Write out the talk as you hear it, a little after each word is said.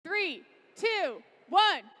2, 1,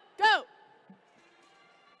 go.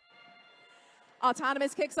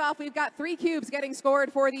 Autonomous kicks off. We've got 3 cubes getting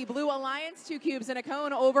scored for the Blue Alliance, 2 cubes in a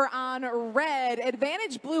cone over on Red.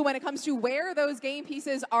 Advantage Blue when it comes to where those game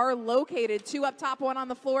pieces are located. 2 up top, 1 on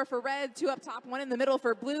the floor for Red, 2 up top, 1 in the middle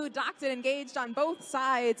for Blue. Docked and engaged on both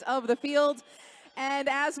sides of the field. And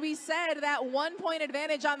as we said, that 1-point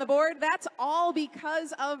advantage on the board, that's all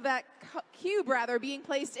because of that cube, being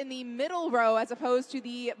placed in the middle row as opposed to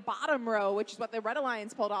the bottom row, which is what the Red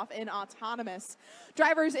Alliance pulled off in Autonomous.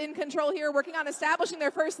 Drivers in control here, working on establishing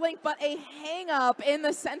their first link, but a hang-up in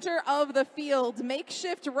the center of the field.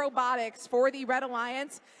 Makeshift Robotics for the Red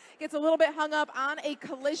Alliance. Gets a little bit hung up on a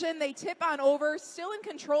collision. They tip on over, still in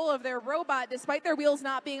control of their robot, despite their wheels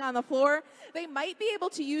not being on the floor. They might be able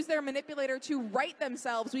to use their manipulator to right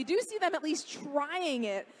themselves. We do see them at least trying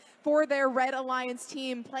it for their Red Alliance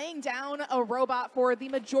team. Playing down a robot for the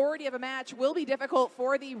majority of a match will be difficult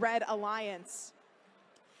for the Red Alliance.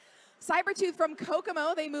 Cybertooth from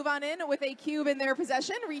Kokomo, they move on in with a cube in their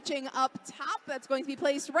possession, reaching up top. That's going to be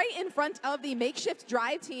placed right in front of the Makeshift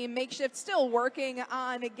Drive team. Makeshift still working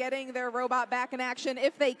on getting their robot back in action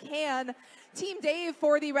if they can. Team Dave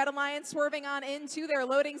for the Red Alliance swerving on into their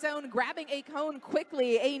loading zone, grabbing a cone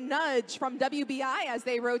quickly. A nudge from WBI as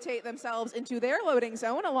they rotate themselves into their loading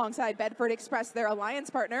zone alongside Bedford Express, their alliance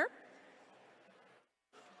partner.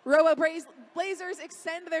 Robo Blazers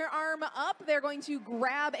extend their arm up. They're going to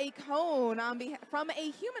grab a cone from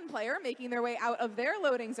a human player, making their way out of their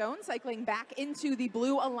loading zone, cycling back into the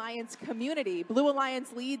Blue Alliance community. Blue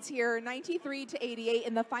Alliance leads here 93-88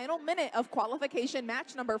 in the final minute of qualification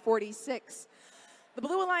match number 46. The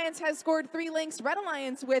Blue Alliance has scored 3 links, Red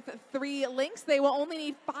Alliance with 3 links. They will only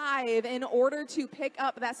need 5 in order to pick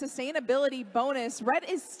up that sustainability bonus. Red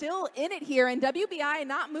is still in it here, and WBI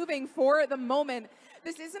not moving for the moment.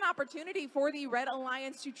 This is an opportunity for the Red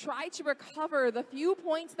Alliance to try to recover the few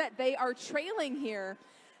points that they are trailing here.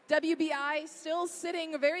 WBI still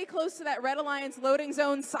sitting very close to that Red Alliance loading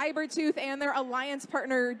zone. Cybertooth and their alliance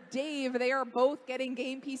partner, Dave, they are both getting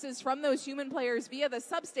game pieces from those human players via the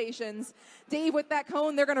substations. Dave with that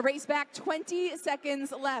cone, they're going to race back. 20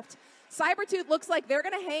 seconds left. Cybertooth looks like they're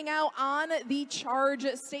going to hang out on the charge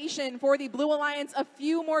station for the Blue Alliance. A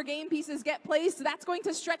few more game pieces get placed. That's going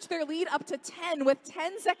to stretch their lead up to 10 with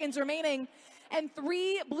 10 seconds remaining. And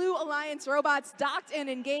 3 Blue Alliance robots docked and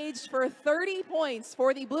engaged for 30 points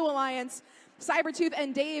for the Blue Alliance. Cybertooth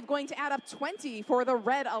and Dave going to add up 20 for the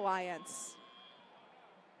Red Alliance.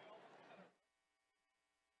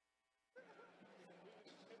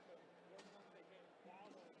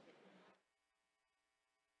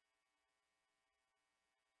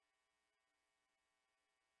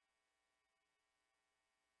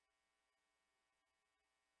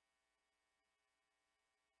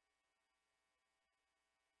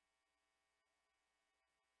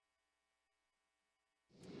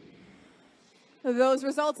 Those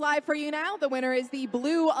results live for you now. The winner is the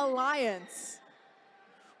Blue Alliance.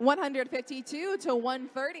 152-130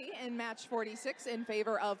 in match 46 in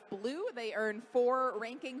favor of Blue. They earn 4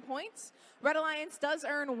 ranking points. Red Alliance does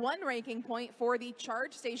earn 1 ranking point for the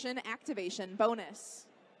charge station activation bonus.